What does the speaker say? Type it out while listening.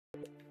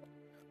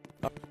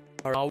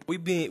Alright, we're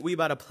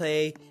about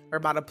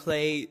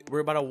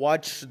to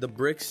watch the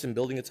bricks and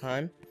building a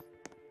time.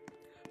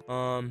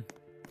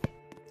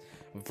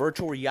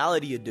 Virtual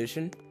reality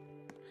edition.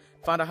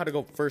 Found out how to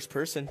go first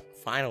person,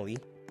 finally.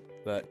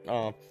 But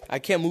I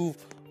can't move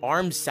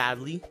arms,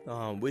 sadly.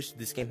 Wish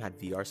this game had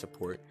VR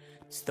support.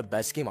 It's the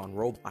best game on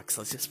Roblox.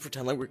 Let's just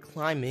pretend like we're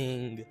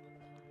climbing.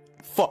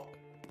 Fuck.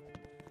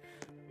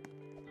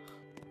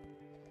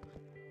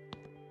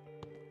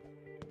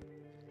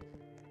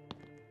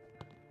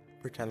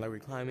 Pretend like we're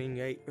climbing.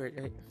 Right.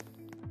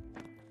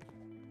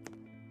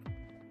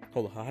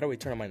 Hold on, how do I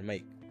turn on my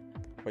mic?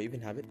 Do I even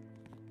have it?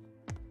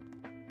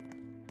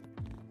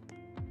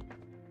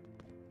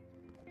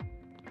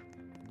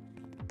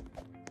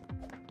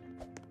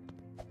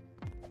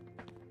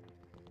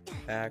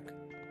 Back.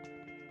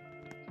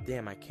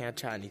 Damn, I can't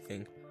chat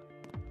anything.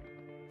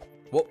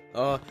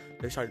 Whoa,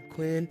 there's our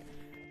Quinn.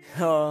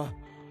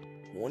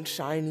 One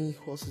shiny.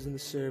 Who else is in the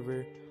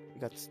server? We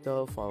got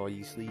stuff.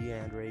 Obviously,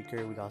 and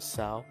Raker. We got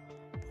Sal.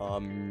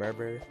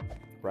 Merber,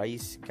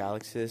 Rice,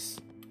 Galaxis,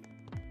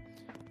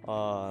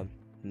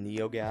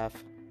 NeoGaf,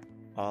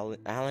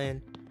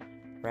 Alan,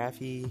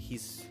 Rafi,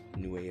 he's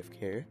new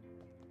AFK.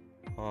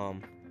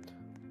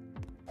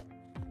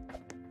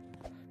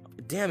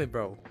 Damn it,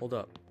 bro. Hold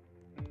up.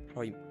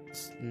 Probably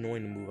it's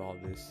annoying to move all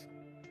this.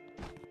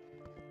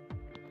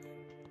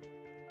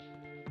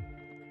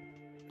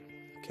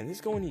 Can this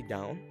go any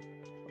down?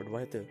 Or do I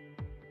have to...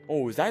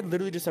 Oh, is that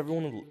literally just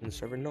everyone in the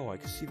server? No, I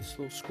can see this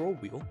little scroll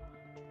wheel.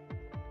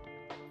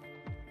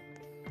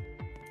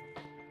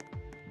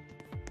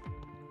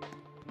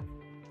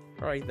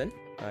 Alright then,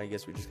 I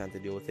guess we just got to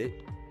deal with it.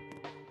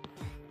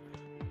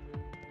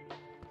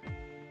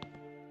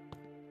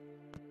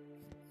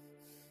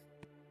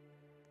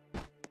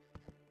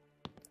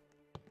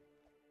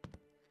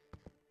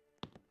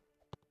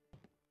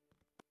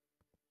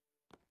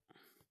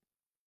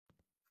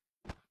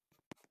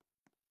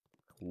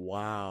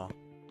 Wow.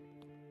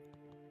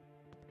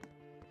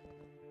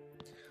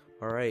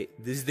 Alright,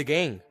 this is the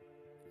gang.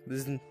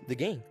 This is the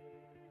gang.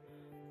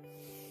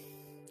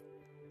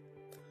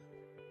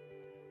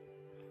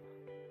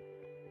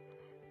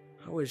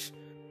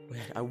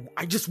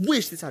 I just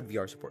wish this had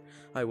VR support.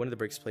 Alright, one of the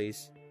bricks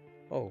plays.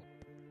 Oh,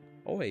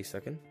 wait a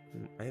second.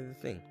 I have the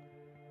thing.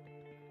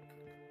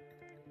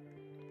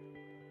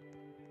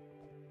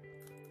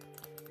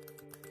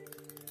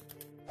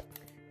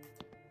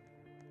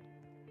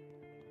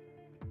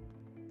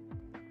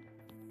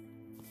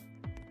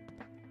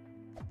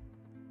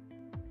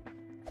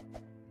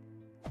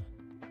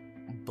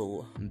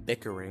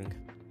 Bickering.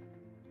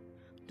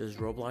 Does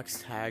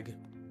Roblox tag...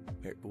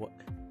 What?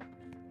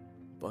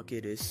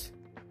 Bucket is...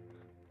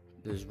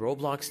 Does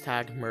Roblox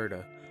tag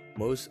murder?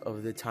 Most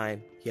of the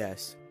time,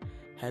 yes.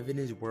 Heaven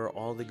is where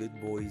all the good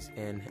boys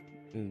and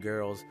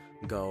girls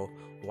go.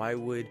 Why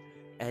would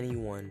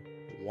anyone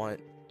want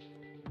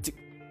to...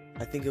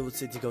 I think it would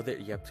say to go there.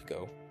 You have to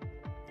go.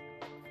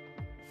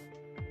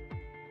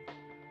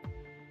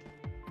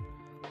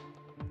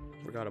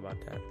 Forgot about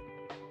that.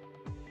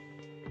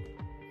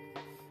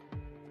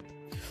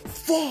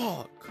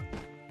 Fuck!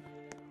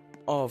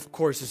 Oh, of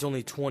course, it's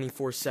only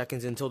 24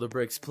 seconds until the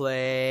bricks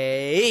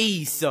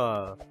place.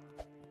 Oh,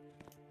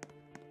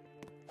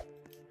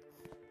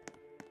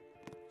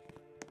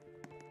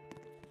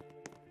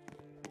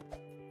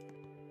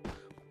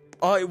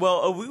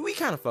 well, we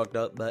kind of fucked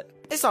up, but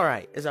it's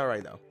alright. It's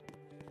alright, though.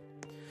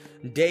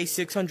 Day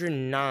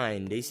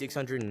 609. Day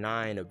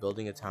 609 of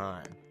building a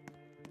time.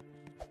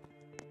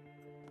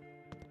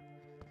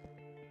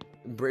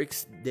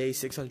 Bricks, day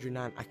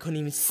 609. I couldn't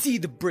even see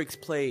the bricks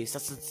place.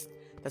 That's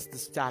the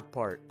sad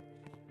part.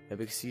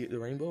 Maybe I can see the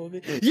rainbow of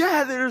it.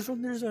 Yeah, there's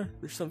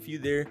some few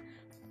there.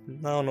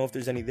 I don't know if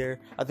there's any there.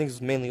 I think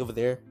it's mainly over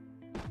there.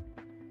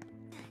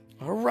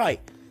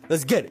 Alright,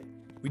 let's get it.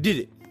 We did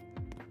it.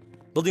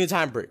 Building a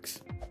time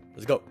bricks.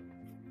 Let's go.